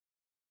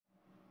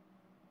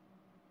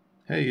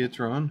Hey, it's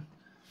Ron.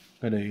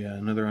 Got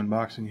another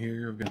unboxing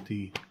here. I've got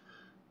the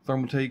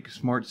Thermaltake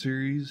Smart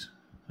Series.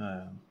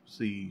 It's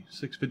the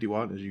 650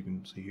 watt, as you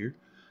can see here.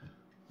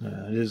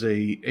 It is a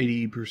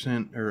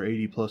 80% or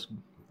 80 plus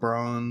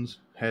bronze,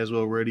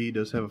 Haswell ready.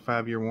 Does have a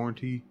 5-year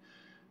warranty.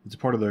 It's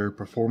part of their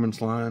performance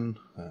line.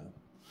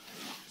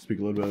 Speak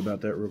a little bit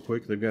about that real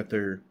quick. They've got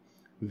their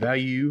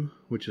value,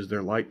 which is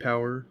their light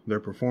power,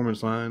 their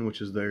performance line, which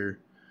is their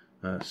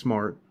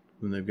smart.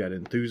 Then they've got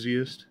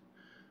enthusiast.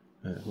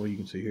 Well, you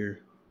can see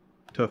here,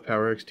 Tough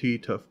Power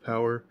XT, Tough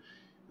Power,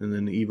 and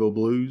then the Evo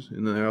Blues,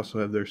 and then they also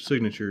have their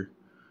signature,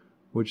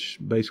 which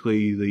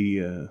basically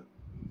the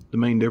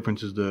main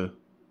difference is the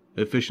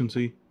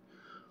efficiency.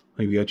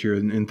 Like you got your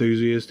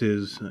enthusiast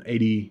is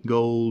 80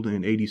 gold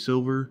and 80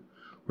 silver,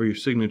 where your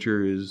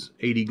signature is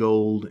 80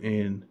 gold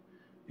and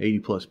 80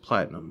 plus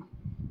platinum.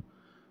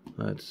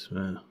 That's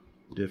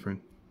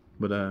different,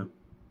 but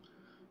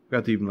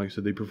got the, like I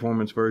said, the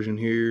performance version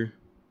here.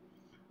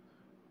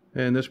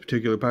 And this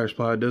particular power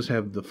supply does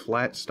have the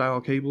flat style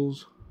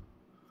cables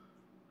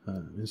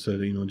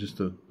instead of, just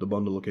the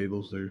bundle of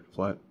cables. They're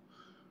flat.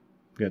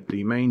 Got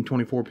the main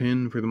 24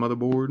 pin for the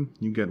motherboard.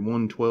 You got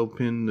one 12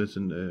 pin that's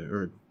in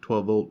or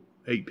 12 volt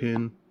 8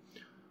 pin,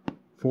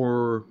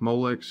 4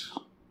 Molex,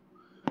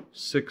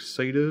 6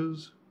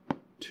 SATAs,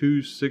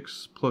 2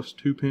 6 plus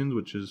 2 pins,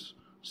 which is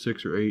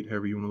 6 or 8,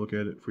 however you want to look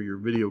at it, for your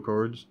video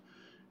cards,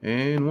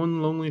 and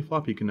one lonely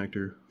floppy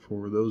connector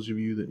for those of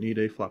you that need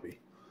a floppy.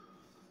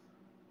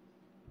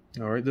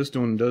 Alright, this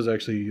one does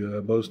actually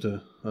boast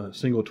a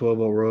single 12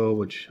 volt rail,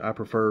 which I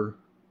prefer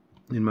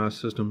in my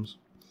systems.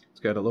 It's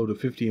got a load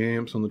of 50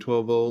 amps on the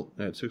 12 volt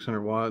at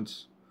 600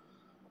 watts.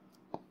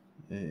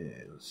 And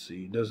let's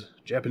see, it does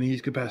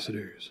Japanese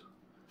capacitors.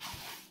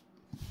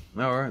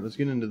 Alright, let's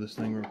get into this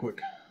thing real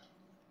quick.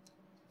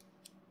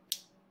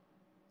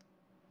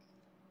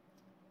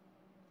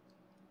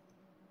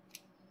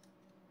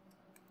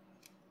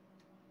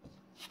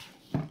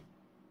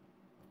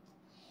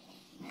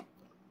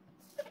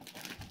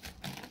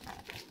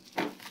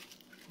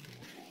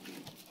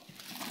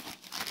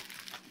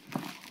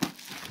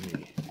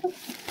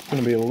 It's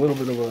going to be a little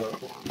bit of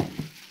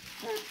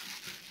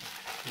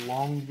a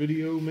long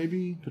video,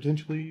 maybe,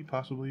 potentially,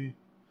 possibly,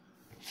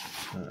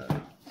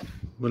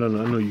 but I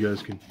know you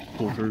guys can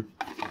pull through.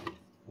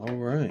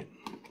 Alright,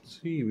 let's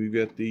see, we've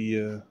got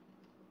the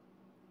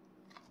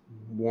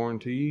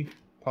warranty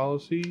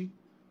policy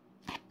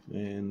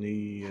and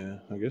the,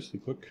 I guess the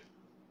quick,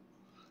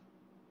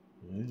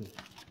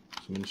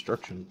 some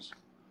instructions.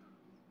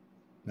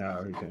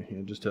 Okay,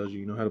 it just tells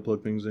you, how to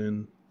plug things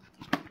in.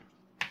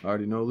 I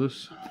already know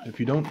this. If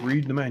you don't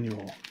read the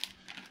manual,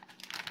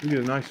 you get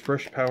a nice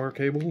fresh power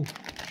cable,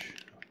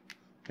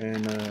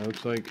 and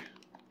looks like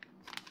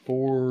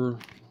 4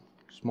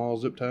 small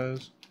zip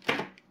ties.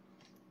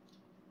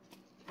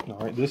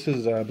 Alright, this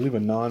is, I believe, a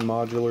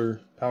non-modular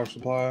power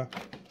supply.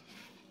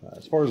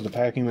 As far as the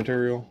packing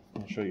material,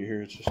 I'll show you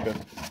here. It's just got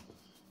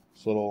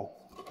this little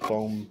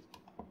foam,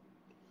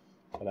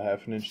 about a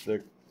 1/2 inch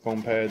thick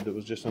foam pad that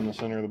was just in the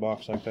center of the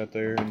box like that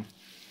there, and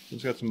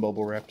it's got some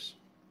bubble wraps.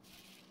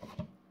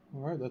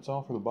 Alright, that's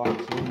all for the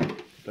box.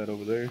 Put that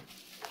over there.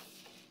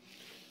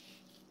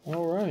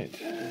 Alright,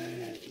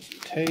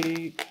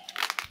 tape.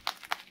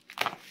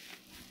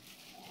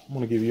 I'm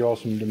going to give you all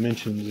some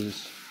dimensions.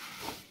 Is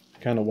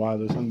kind of why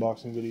this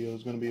unboxing video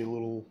is going to be a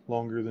little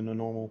longer than a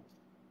normal.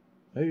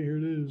 Hey, here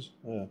it is.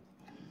 Yeah,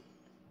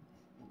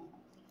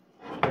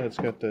 it's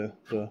got the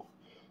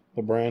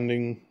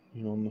branding,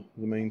 on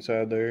the main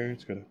side there.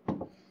 It's got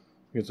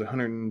it's a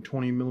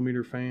 120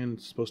 millimeter fan.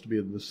 It's supposed to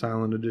be the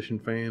silent edition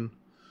fan.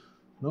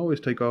 I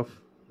always take off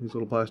these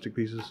little plastic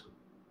pieces.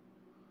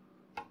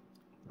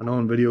 I know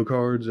on video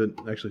cards it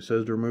actually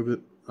says to remove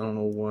it. I don't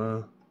know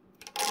why.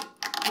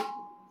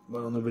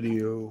 But on the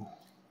video,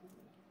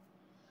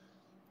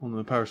 on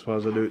the power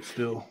supplies, I do it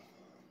still.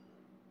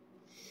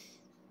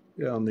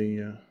 Yeah, on the,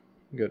 you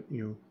got,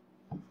 your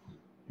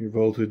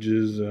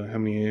voltages, how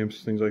many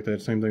amps, things like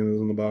that. Same thing as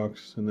in the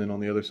box. And then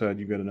on the other side,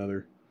 you've got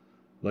another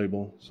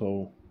label.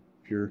 So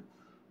if you're,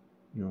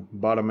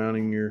 bottom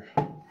mounting your,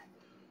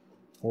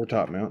 or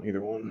top mount,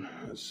 either one.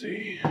 Let's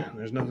see.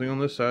 There's nothing on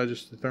this side,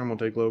 just the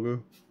Thermaltake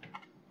logo.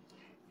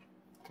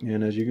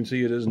 And as you can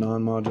see, it is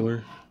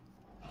non-modular.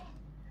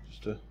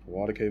 Just a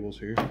wad of cables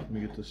here. Let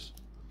me get this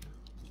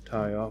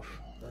tie off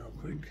real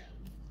quick.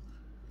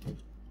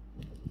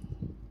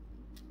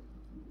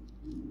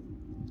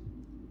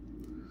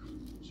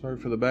 Sorry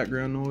for the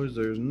background noise.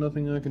 There's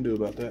nothing I can do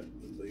about that.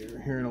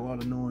 You're hearing a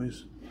lot of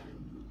noise.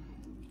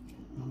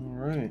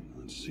 Alright,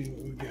 let's see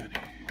what we got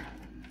here.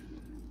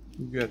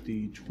 We've got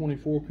the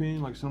 24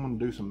 pin. Like, someone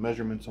do some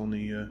measurements on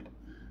the,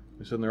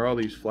 they said there are all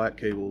these flat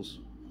cables.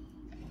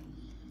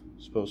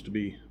 It's supposed to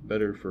be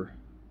better for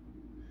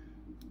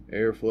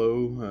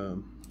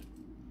airflow.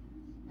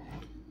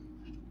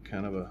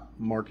 Kind of a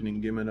marketing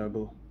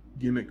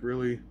gimmick,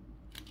 really.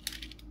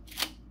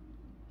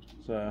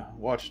 So I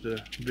watched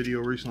a video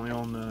recently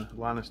on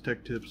Linus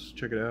Tech Tips.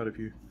 Check it out if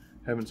you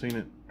haven't seen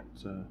it.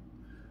 It's,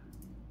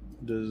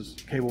 does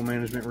cable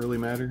management really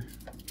matter?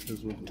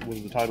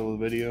 was the title of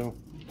the video.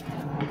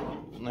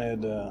 And they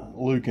had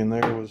Luke in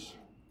there was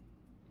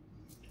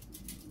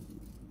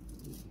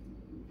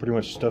pretty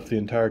much stuffed the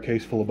entire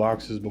case full of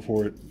boxes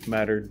before it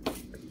mattered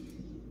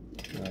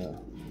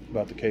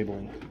about the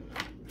cabling.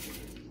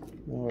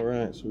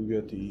 Alright, so we've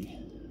got the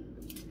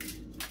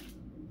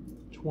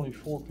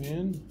 24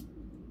 pin.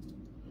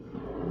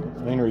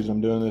 The main reason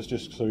I'm doing this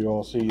just so you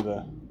all see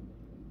that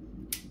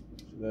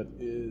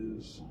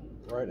is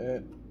right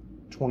at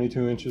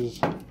 22 inches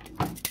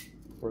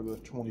for the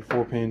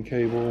 24 pin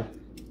cable.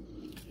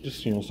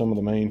 Just, you know, some of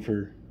the main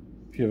for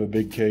if you have a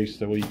big case,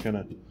 that way you kind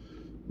of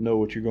know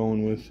what you're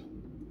going with.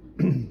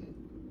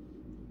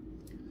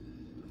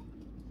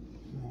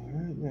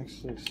 Alright,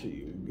 next, let's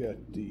see, we've got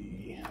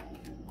the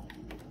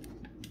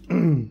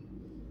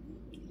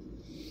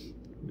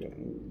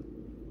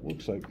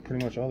looks like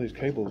pretty much all these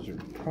cables are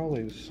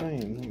probably the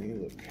same. Let me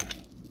look.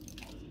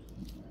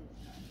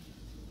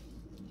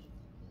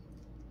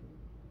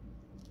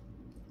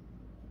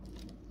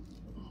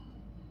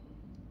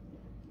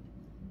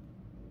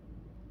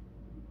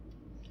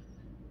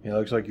 Yeah, it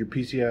looks like your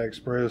PCI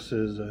Express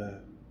is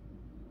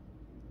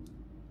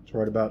it's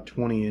right about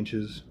 20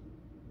 inches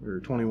or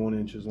 21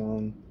 inches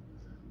long,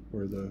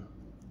 where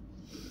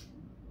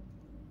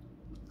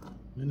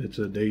and it's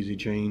a daisy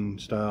chain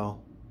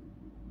style.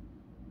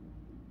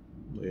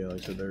 But yeah,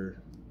 like I said,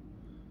 they're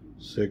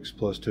 6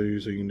 plus 2,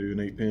 so you can do an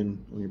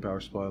 8-pin on your power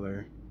supply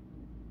there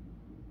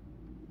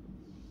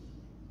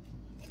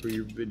for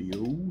your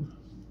video.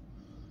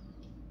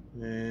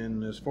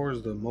 And as far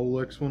as the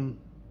Molex one,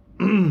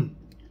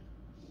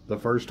 the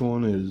first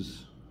one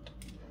is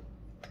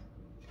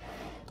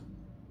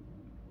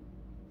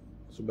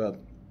it's about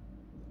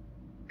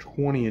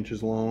 20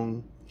 inches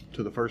long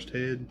to the first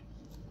head,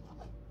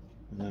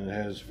 and then it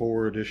has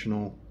 4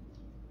 additional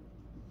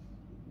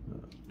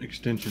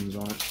extensions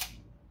on it,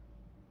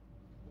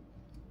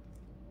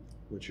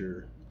 which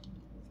are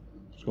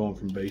just going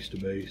from base to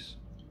base,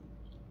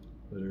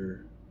 that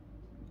are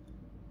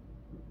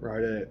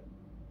right at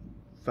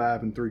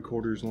 5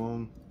 3/4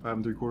 long, 5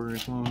 3/4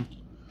 inch long.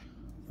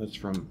 That's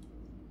from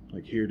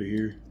like here to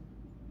here.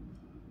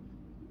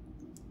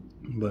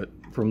 But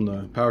from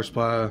the power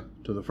supply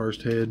to the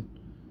first head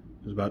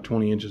is about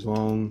 20 inches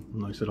long.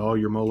 And like I said, all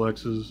your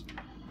Molexes,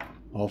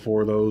 all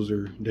 4 of those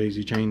are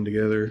daisy chained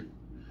together.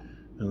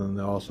 And then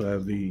they also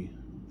have the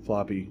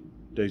floppy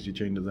daisy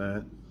chained to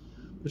that,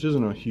 which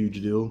isn't a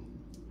huge deal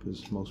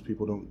because most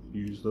people don't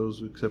use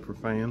those except for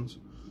fans.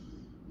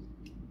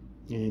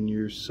 And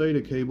your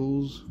SATA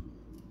cables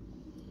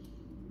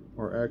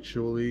are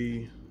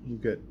actually,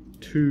 you've got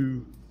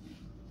 2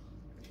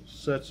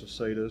 sets of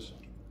SATAs,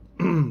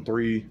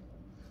 three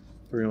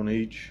on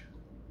each.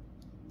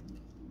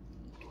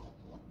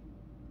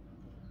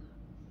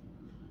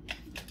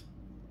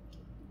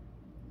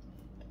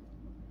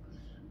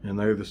 And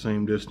they're the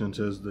same distance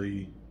as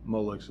the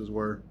Molexes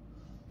were,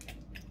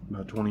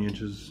 about 20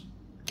 inches.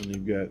 And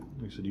you've got,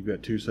 like I said, you've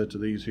got 2 sets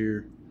of these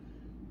here.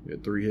 You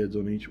got 3 heads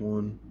on each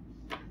one.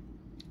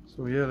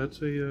 So yeah,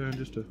 that's a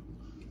just a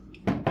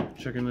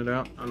checking it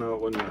out. I know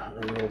it wasn't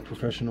a real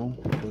professional,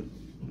 but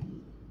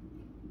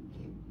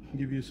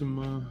give you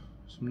some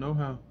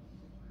know-how.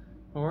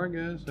 All right,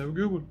 guys, have a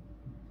good one.